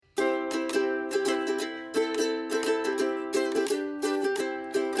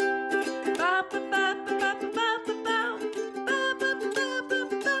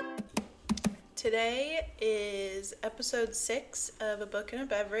Today is episode 6 of A Book and a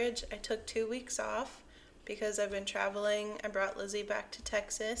Beverage. I took 2 weeks off because I've been traveling. I brought Lizzie back to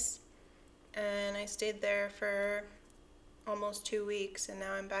Texas, and I stayed there for almost 2 weeks, and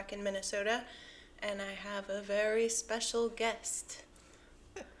now I'm back in Minnesota, and I have a very special guest.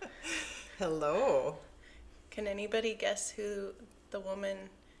 Hello. Can anybody guess who the woman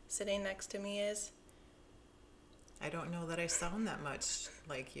sitting next to me is? I don't know that I sound that much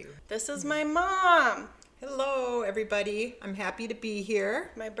like you. This is my mom, Hello, everybody. I'm happy to be here.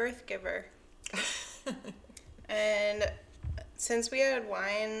 my birth giver. And since we had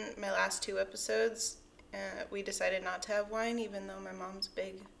wine my last 2 episodes, we decided not to have wine, even though my mom's a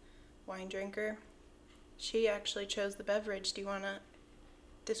big wine drinker. She actually chose the beverage. Do you want to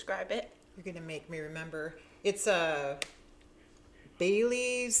describe it? You're going to make me remember. It's a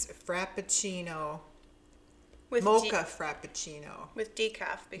Bailey's Frappuccino, With mocha Frappuccino. with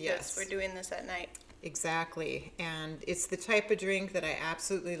decaf, because Yes. we're doing this at night. Exactly. And it's the type of drink that I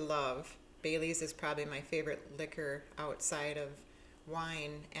absolutely love. Bailey's is probably my favorite liquor outside of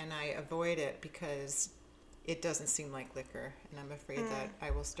wine, and I avoid it because it doesn't seem like liquor, and I'm afraid that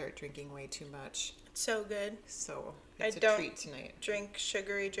I will start drinking way too much. It's so good. So I it's a don't treat tonight. drink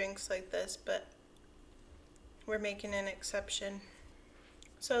sugary drinks like this, but we're making an exception.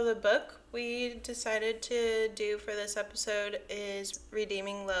 So the book we decided to do for this episode is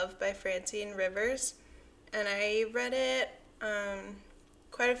Redeeming Love by Francine Rivers. And I read it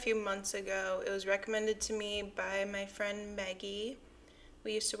quite a few months ago. It was recommended to me by my friend Maggie.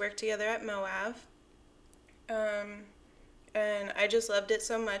 We used to work together at Moab. And I just loved it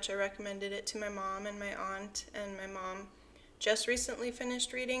so much. I recommended it to my mom and my aunt, and my mom just recently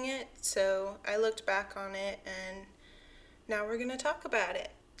finished reading it. So I looked back on it, and now we're going to talk about it.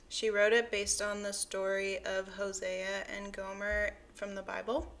 She wrote it based on the story of Hosea and Gomer from the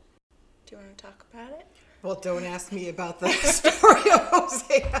Bible. Do you want to talk about it? Well, don't ask me about the story of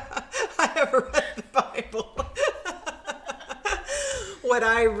Hosea. I haven't read the Bible. What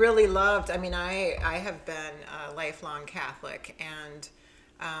I really loved, I have been a lifelong Catholic, and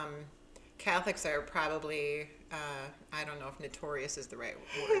Catholics are probably, I don't know if notorious is the right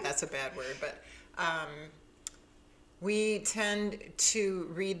word, that's a bad word, but we tend to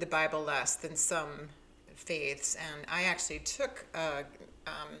read the Bible less than some faiths, and I actually took a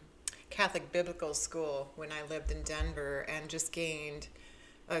Catholic biblical school when I lived in Denver and just gained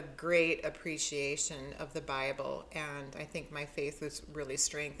a great appreciation of the Bible, and I think my faith was really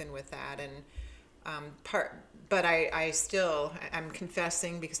strengthened with that. And but I'm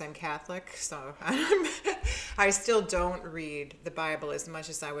confessing because I'm Catholic, so I still don't read the Bible as much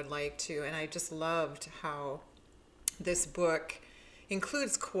as I would like to, and I just loved how this book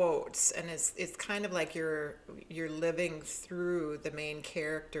includes quotes, and it's kind of like you're living through the main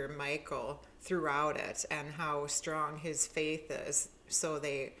character Michael throughout it, and how strong his faith is. So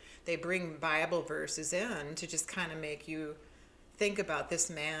they bring Bible verses in to just kind of make you think about this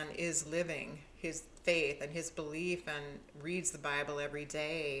man is living his faith and his belief, and reads the Bible every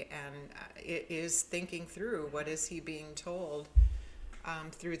day, and it is thinking through what is he being told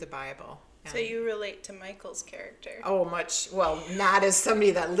through the Bible. So you relate to Michael's character. Oh, much. Well, not as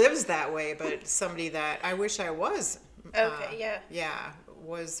somebody that lives that way, but somebody that I wish I was. Okay, yeah. Yeah,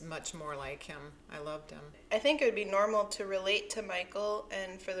 was much more like him. I loved him. I think it would be normal to relate to Michael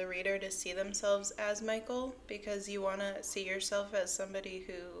and for the reader to see themselves as Michael, because you want to see yourself as somebody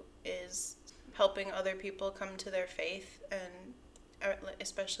who is helping other people come to their faith, and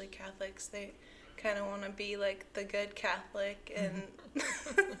especially Catholics, they kind of want to be like the good Catholic, and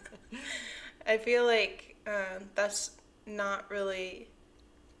I feel like that's not really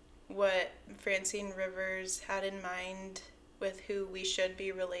what Francine Rivers had in mind with who we should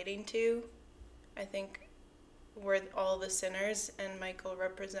be relating to. I think we're all the sinners, and Michael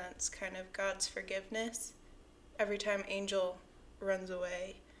represents kind of God's forgiveness. Every time Angel runs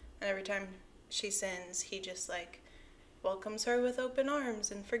away, and every time she sins, he just like welcomes her with open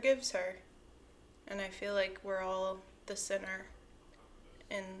arms and forgives her. And I feel like we're all the sinner,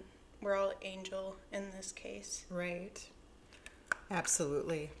 and we're all Angel in this case. Right.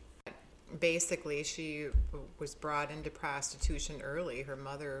 Absolutely. Basically, she was brought into prostitution early. Her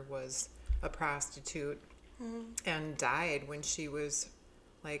mother was a prostitute and died when she was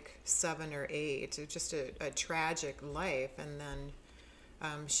like 7 or 8. It was just a tragic life. And then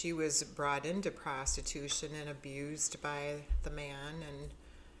she was brought into prostitution and abused by the man, and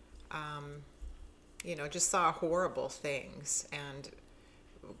just saw horrible things, and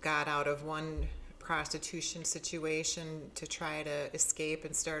got out of one prostitution situation to try to escape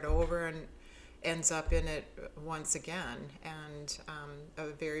and start over, and ends up in it once again, and a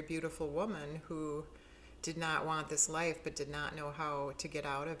very beautiful woman who did not want this life but did not know how to get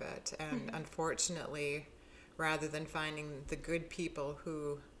out of it. And unfortunately, rather than finding the good people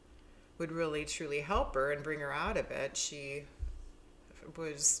who would really truly help her and bring her out of it,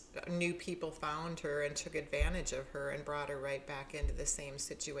 new people found her and took advantage of her and brought her right back into the same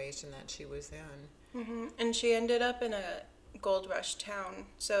situation that she was in. And she ended up in a gold rush town,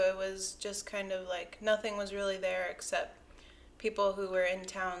 so it was just kind of like nothing was really there except people who were in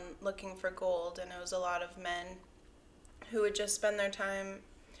town looking for gold, and it was a lot of men who would just spend their time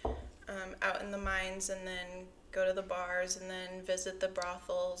out in the mines and then go to the bars and then visit the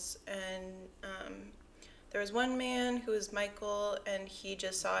brothels. And there was one man who was Michael, and he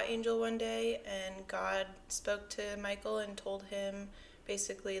just saw Angel one day, and God spoke to Michael and told him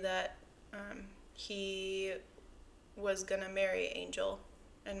basically that he was gonna marry Angel.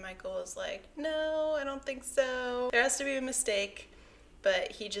 And Michael was like, no, I don't think so. There has to be a mistake.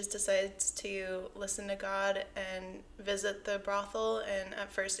 But he just decides to listen to God and visit the brothel. And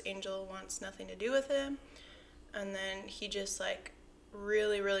at first, Angel wants nothing to do with him. And then he just, like,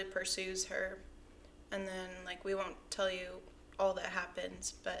 really, really pursues her. And then, like, we won't tell you all that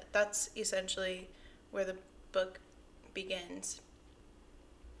happens. But that's essentially where the book begins.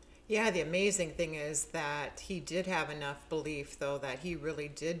 Yeah, the amazing thing is that he did have enough belief, though, that he really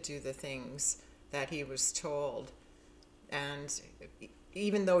did do the things that he was told. And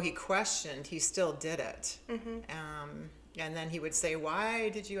even though he questioned, he still did it. And then he would say, why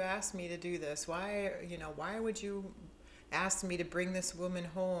did you ask me to do this? Why would you ask me to bring this woman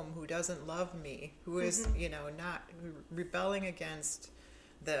home who doesn't love me, who is, not rebelling against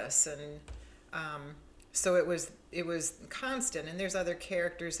this? And so it was constant. And there's other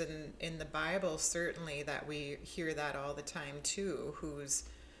characters in the Bible, certainly, that we hear that all the time too, who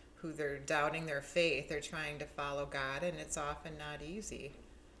they're doubting their faith, they're trying to follow God, and it's often not easy.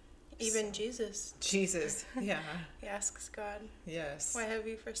 Even Jesus. Jesus, yeah. He asks God, yes. why have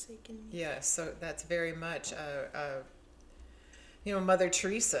you forsaken me? Yes, so that's very much Mother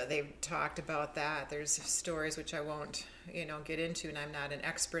Teresa, they've talked about that. There's stories which I won't, get into, and I'm not an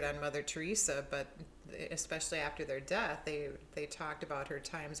expert on Mother Teresa, but especially after their death, they talked about her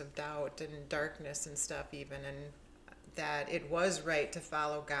times of doubt and darkness and stuff even, and that it was right to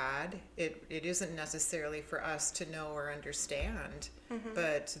follow God. It isn't necessarily for us to know or understand,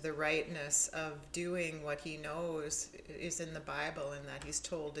 but the rightness of doing what he knows is in the Bible, and that he's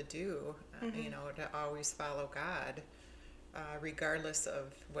told to do, to always follow God, regardless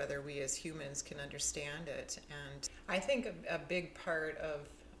of whether we as humans can understand it. And I think a big part of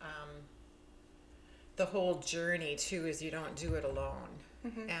the whole journey, too, is you don't do it alone.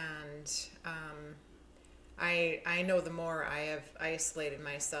 And I know the more I have isolated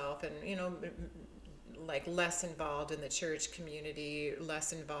myself and, like less involved in the church community,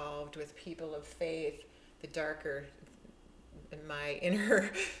 less involved with people of faith, the darker my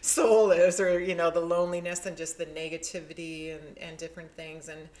inner soul is, or, the loneliness and just the negativity and different things.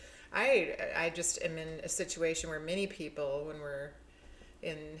 And I just am in a situation where many people, when we're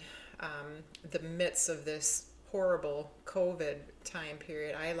in the midst of this horrible COVID time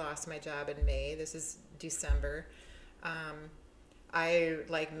period, I lost my job in May. This is December. I,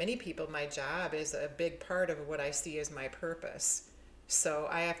 like many people, my job is a big part of what I see as my purpose. So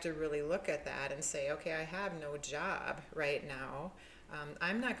I have to really look at that and say, okay, I have no job right now.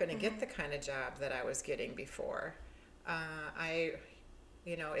 I'm not going to get the kind of job that I was getting before.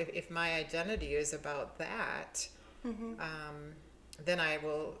 If my identity is about that, then I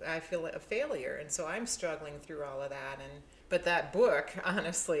feel a failure. And so I'm struggling through all of that. But that book,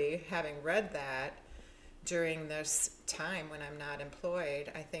 honestly, having read that during this time when I'm not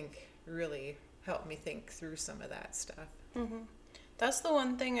employed, I think really helped me think through some of that stuff. That's the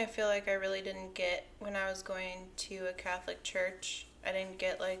one thing I feel like I really didn't get when I was going to a Catholic church. I didn't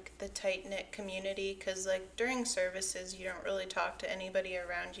get, like, the tight-knit community, because, like, during services, you don't really talk to anybody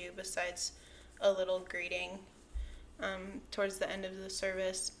around you besides a little greeting towards the end of the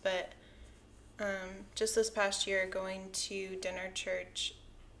service. But just this past year, going to dinner church,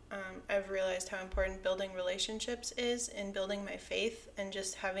 I've realized how important building relationships is in building my faith, and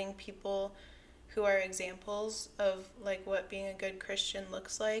just having people who are examples of, like, what being a good Christian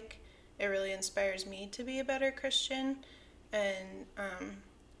looks like. It really inspires me to be a better Christian. And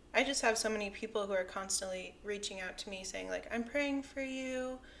I just have so many people who are constantly reaching out to me saying, like, I'm praying for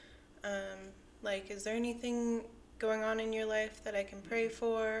you. Like, is there anything going on in your life that I can pray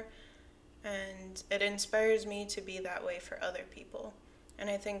for? And it inspires me to be that way for other people. And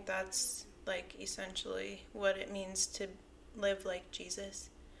I think that's, like, essentially what it means to live like Jesus.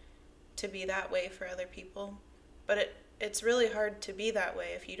 to be that way for other people. But it's really hard to be that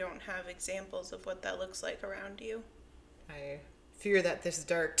way if you don't have examples of what that looks like around you. I fear that this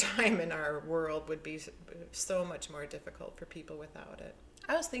dark time in our world would be so much more difficult for people without it.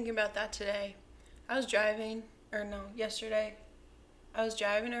 I was thinking about that today. I was driving, or no, yesterday. I was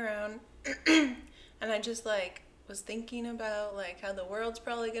driving around and I just was thinking about how the world's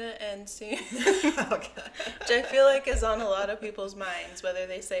probably gonna end soon. Okay. Which I feel like is on a lot of people's minds, whether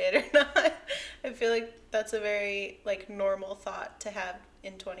they say it or not. I feel like that's a very normal thought to have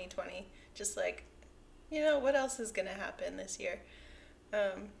in 2020. Just what else is gonna happen this year?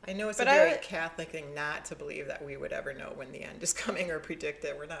 I know it's a very Catholic thing not to believe that we would ever know when the end is coming or predict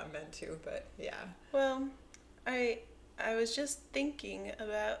it. We're not meant to, but yeah. Well, I was just thinking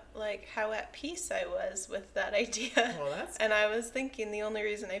about how at peace I was with that idea. Well, and I was thinking the only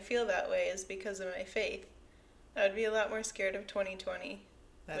reason I feel that way is because of my faith. I would be a lot more scared of 2020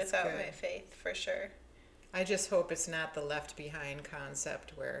 without good. my faith, for sure. I just hope it's not the left behind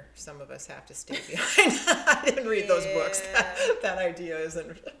concept where some of us have to stay behind. I didn't read those books. That idea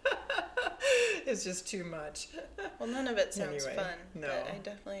is just too much. Well, none of it sounds Anyway, fun. no. But I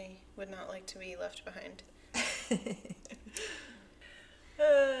definitely would not like to be left behind.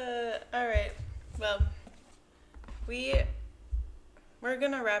 All right. Well, we're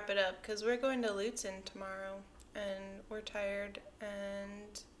gonna wrap it up because we're going to Lutzen tomorrow, and we're tired,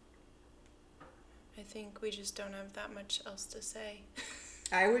 and I think we just don't have that much else to say.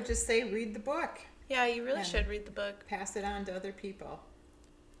 I would just say read the book. Yeah, you really should read the book. Pass it on to other people.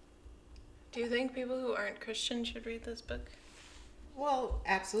 Do you think people who aren't Christian should read this book? Well,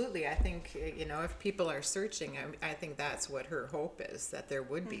 absolutely. I think, if people are searching, I think that's what her hope is, that there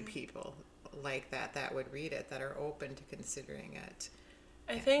would be people like that would read it, that are open to considering it.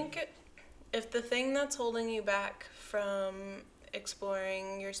 I think if the thing that's holding you back from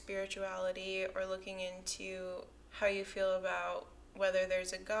exploring your spirituality or looking into how you feel about whether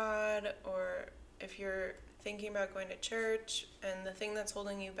there's a God, or if you're thinking about going to church and the thing that's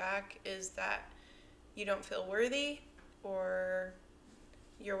holding you back is that you don't feel worthy, or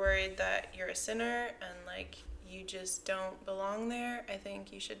you're worried that you're a sinner and you just don't belong there, I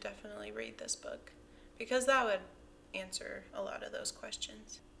think you should definitely read this book, because that would answer a lot of those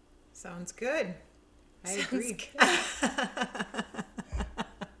questions. Sounds good. I agree.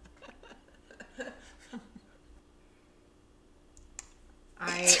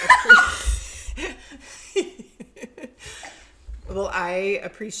 I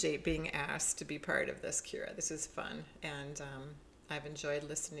appreciate being asked to be part of this, Kiera. This is fun, and I've enjoyed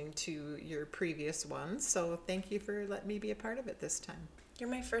listening to your previous ones, so thank you for letting me be a part of it this time. You're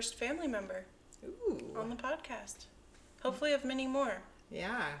my first family member. Ooh. On the podcast. Hopefully of many more.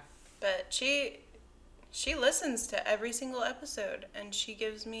 Yeah. But she listens to every single episode, and she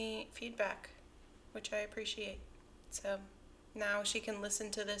gives me feedback, which I appreciate. So now she can listen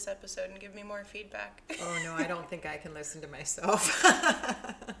to this episode and give me more feedback. Oh, no, I don't think I can listen to myself.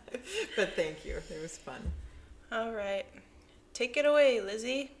 But thank you. It was fun. All right. Take it away,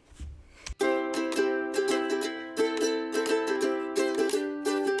 Lizzie.